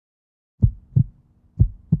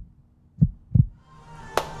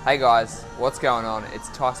Hey guys, what's going on? It's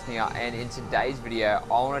Tyson here, and in today's video I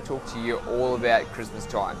want to talk to you all about Christmas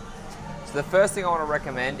time. So the first thing I want to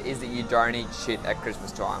recommend is that you don't eat shit at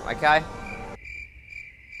Christmas time, okay?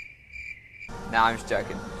 Nah, I'm just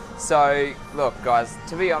joking. So look guys,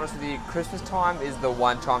 to be honest with you, Christmas time is the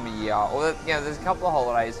one time a year, or there's a couple of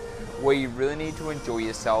holidays where you really need to enjoy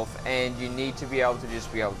yourself and you need to be able to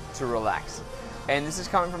just be able to relax. And this is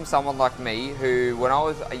coming from someone like me who, when I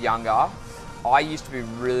was younger, I used to be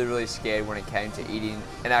really scared when it came to eating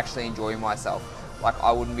and actually enjoying myself. Like,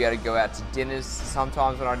 I wouldn't be able to go out to dinners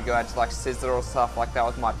sometimes when I'd go out to like Sizzler or stuff like that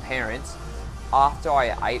with my parents. After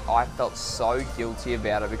I ate, I felt so guilty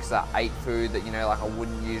about it because I ate food that, like I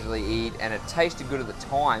wouldn't usually eat, and it tasted good at the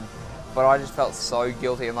time, but I just felt so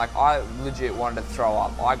guilty, and like I legit wanted to throw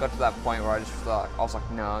up. I got to that point where I was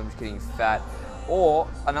like, no, I'm just getting fat. Or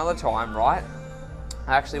another time, right,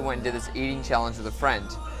 I actually went and did this eating challenge with a friend.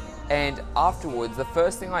 And afterwards, the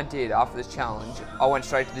first thing I did after this challenge, I went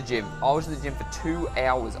straight to the gym. I was at the gym for 2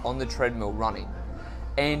 hours on the treadmill running.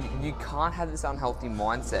 And you can't have this unhealthy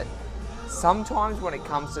mindset. Sometimes when it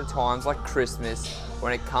comes to times like Christmas,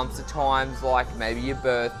 when it comes to times like maybe your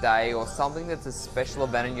birthday or something that's a special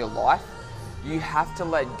event in your life, you have to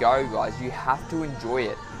let go, guys. You have to enjoy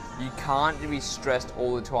it. You can't be stressed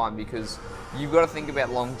all the time because you've got to think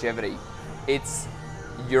about longevity.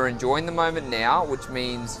 You're enjoying the moment now, which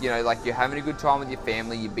means, like you're having a good time with your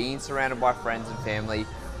family, you're being surrounded by friends and family,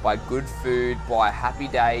 by good food, by happy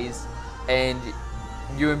days, and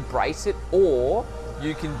you embrace it. Or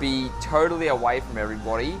you can be totally away from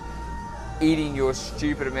everybody, eating your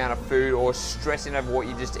stupid amount of food or stressing over what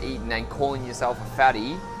you just eaten and calling yourself a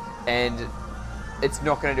fatty, and it's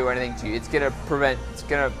not going to do anything to you. It's going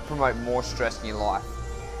to promote more stress in your life.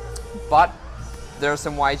 But there are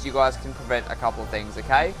some ways you guys can prevent a couple of things,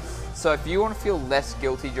 okay? So if you want to feel less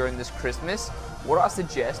guilty during this Christmas, what I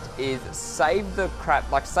suggest is save the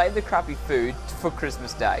crappy food for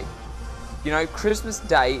Christmas Day. Christmas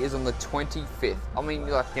Day is on the 25th. I mean,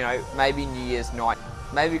 maybe New Year's night,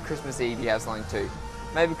 maybe Christmas Eve you have something too.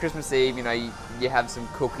 Maybe Christmas Eve, you have some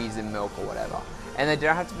cookies and milk or whatever. And they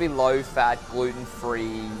don't have to be low fat, gluten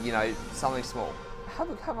free, something small.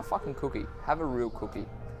 Have a fucking cookie. Have a real cookie.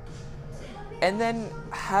 And then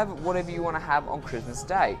have whatever you want to have on Christmas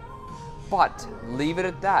Day. But leave it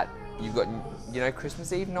at that. You've got,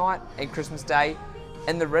 Christmas Eve night and Christmas Day,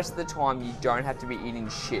 and the rest of the time you don't have to be eating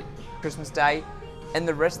shit. Christmas Day, and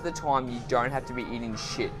the rest of the time you don't have to be eating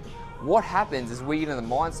shit. What happens is we get in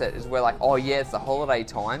the mindset is we're like, oh yeah, it's the holiday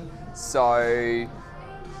time, so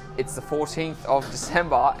it's the 14th of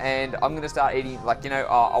December and I'm gonna start eating,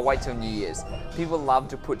 I'll wait till New Year's. People love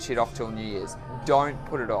to put shit off till New Year's. Don't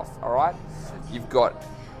put it off, all right? You've got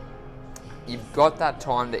that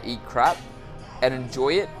time to eat crap and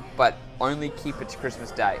enjoy it, but only keep it to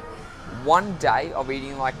Christmas Day. One day of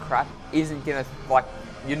eating like crap isn't gonna,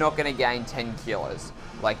 you're not gonna gain 10 kilos.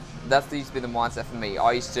 That used to be the mindset for me.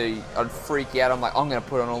 I'd freak out. I'm like, I'm gonna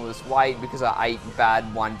put on all this weight because I ate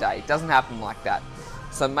bad one day. It doesn't happen like that.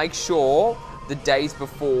 So make sure the days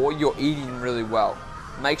before you're eating really well.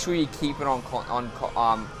 Make sure you keep it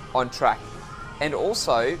on track. And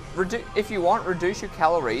also, if you want, reduce your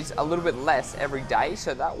calories a little bit less every day,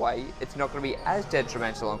 so that way it's not going to be as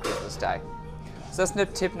detrimental on Christmas Day. So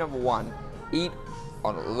that's tip number one. Eat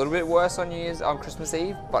a little bit worse on Christmas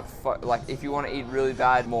Eve, but if you want to eat really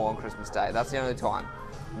bad, more on Christmas Day. That's the only time.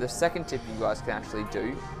 The second tip you guys can actually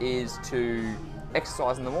do is to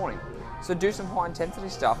exercise in the morning. So do some high intensity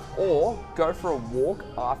stuff, or go for a walk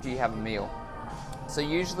after you have a meal. So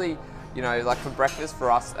usually, for breakfast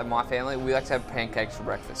for us and my family, we like to have pancakes for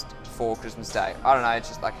breakfast for Christmas Day. I don't know, it's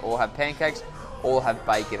just all have pancakes, all have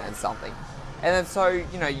bacon and something. And then so,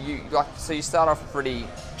 you start off with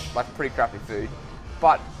pretty crappy food.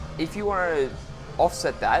 But if you want to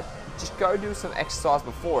offset that, just go do some exercise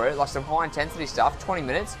before it, some high intensity stuff, 20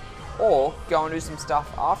 minutes, or go and do some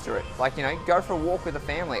stuff after it. Go for a walk with the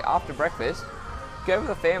family after breakfast. Go with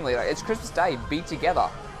the family. It's Christmas Day, be together.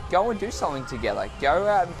 Go and do something together. Go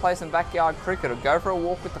out and play some backyard cricket, or go for a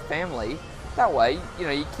walk with the family. That way,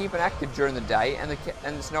 you keep it active during the day, and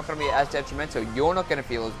it's not going to be as detrimental. You're not going to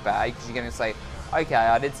feel as bad because you're going to say, okay,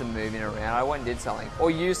 I did some moving around, I went and did something.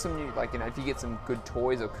 Or use some new, if you get some good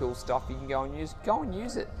toys or cool stuff you can go and use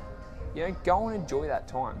it. Go and enjoy that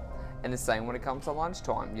time. And the same when it comes to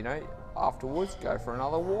lunchtime, afterwards, go for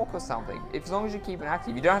another walk or something. As long as you're keeping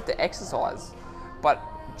active, you don't have to exercise, but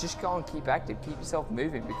just go and keep active, keep yourself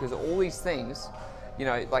moving, because all these things,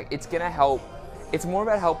 it's gonna help. It's more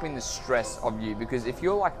about helping the stress of you, because if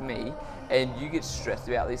you're like me and you get stressed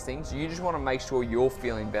about these things, you just want to make sure you're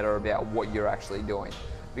feeling better about what you're actually doing.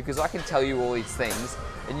 because I can tell you all these things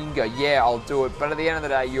and you can go, yeah, I'll do it, but at the end of the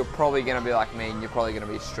day, you're probably going to be like me and you're probably going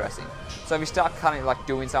to be stressing. So if you start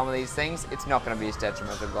doing some of these things, it's not going to be as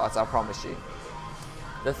detrimental, guys, I promise you.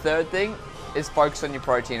 The third thing is focus on your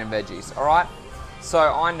protein and veggies, all right? So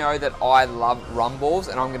I know that I love rum balls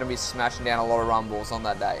and I'm going to be smashing down a lot of rum balls on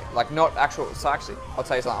that day. Like not actual, so actually, I'll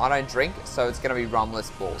tell you something, I don't drink, so it's going to be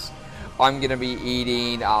rumless balls. I'm going to be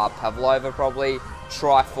eating pavlova probably,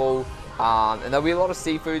 trifle, and there'll be a lot of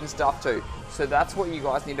seafood and stuff too. So that's what you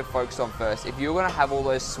guys need to focus on first. If you're going to have all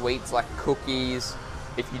those sweets like cookies,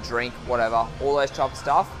 if you drink, whatever, all those type of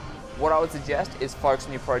stuff, what I would suggest is focus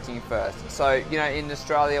on your protein first. So, you know, in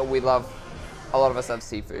Australia, a lot of us have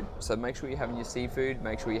seafood. So make sure you're having your seafood,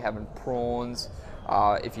 make sure you're having prawns,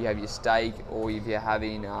 if you have your steak, or if you're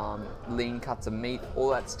having lean cuts of meat, all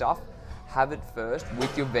that stuff, have it first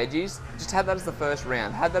with your veggies. Just have that as the first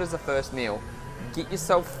round, have that as the first meal. Get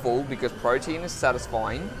yourself full because protein is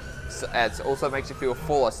satisfying. So it also makes you feel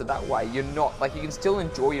fuller, so that way you're not, like, you can still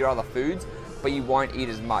enjoy your other foods, but you won't eat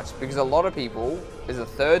as much. Because a lot of people, as a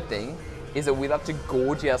third thing, is that we love to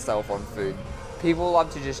gorge ourselves on food. People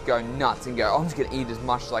love to just go nuts and go, I'm just gonna eat as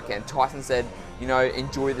much as I can. Tyson said, you know,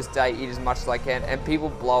 enjoy this day, eat as much as I can, and people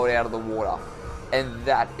blow it out of the water. And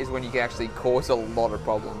that is when you can actually cause a lot of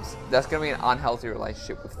problems. That's gonna be an unhealthy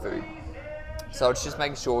relationship with food. So it's just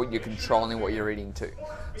making sure you're controlling what you're eating too.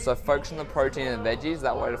 So focus on the protein and the veggies,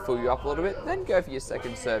 that way to fill you up a little bit, then go for your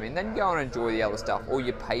second serving, then go and enjoy the other stuff, all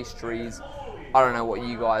your pastries. I don't know what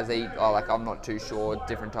you guys eat, I'm not too sure,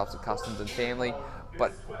 different types of customs and family,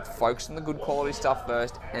 but focus on the good quality stuff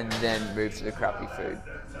first and then move to the crappy food.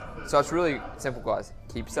 So it's really simple, guys.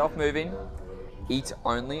 Keep yourself moving, eat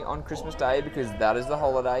only on Christmas Day because that is the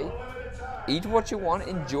holiday, eat what you want,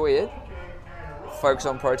 enjoy it, focus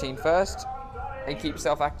on protein first, and keep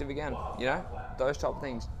yourself active again, you know, those type of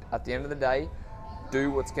things. At the end of the day, do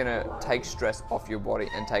what's gonna take stress off your body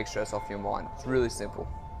and take stress off your mind. It's really simple.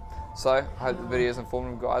 So I hope the video is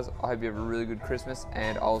informative, guys. I hope you have a really good Christmas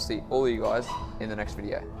and I'll see all of you guys in the next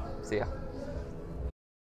video. See ya.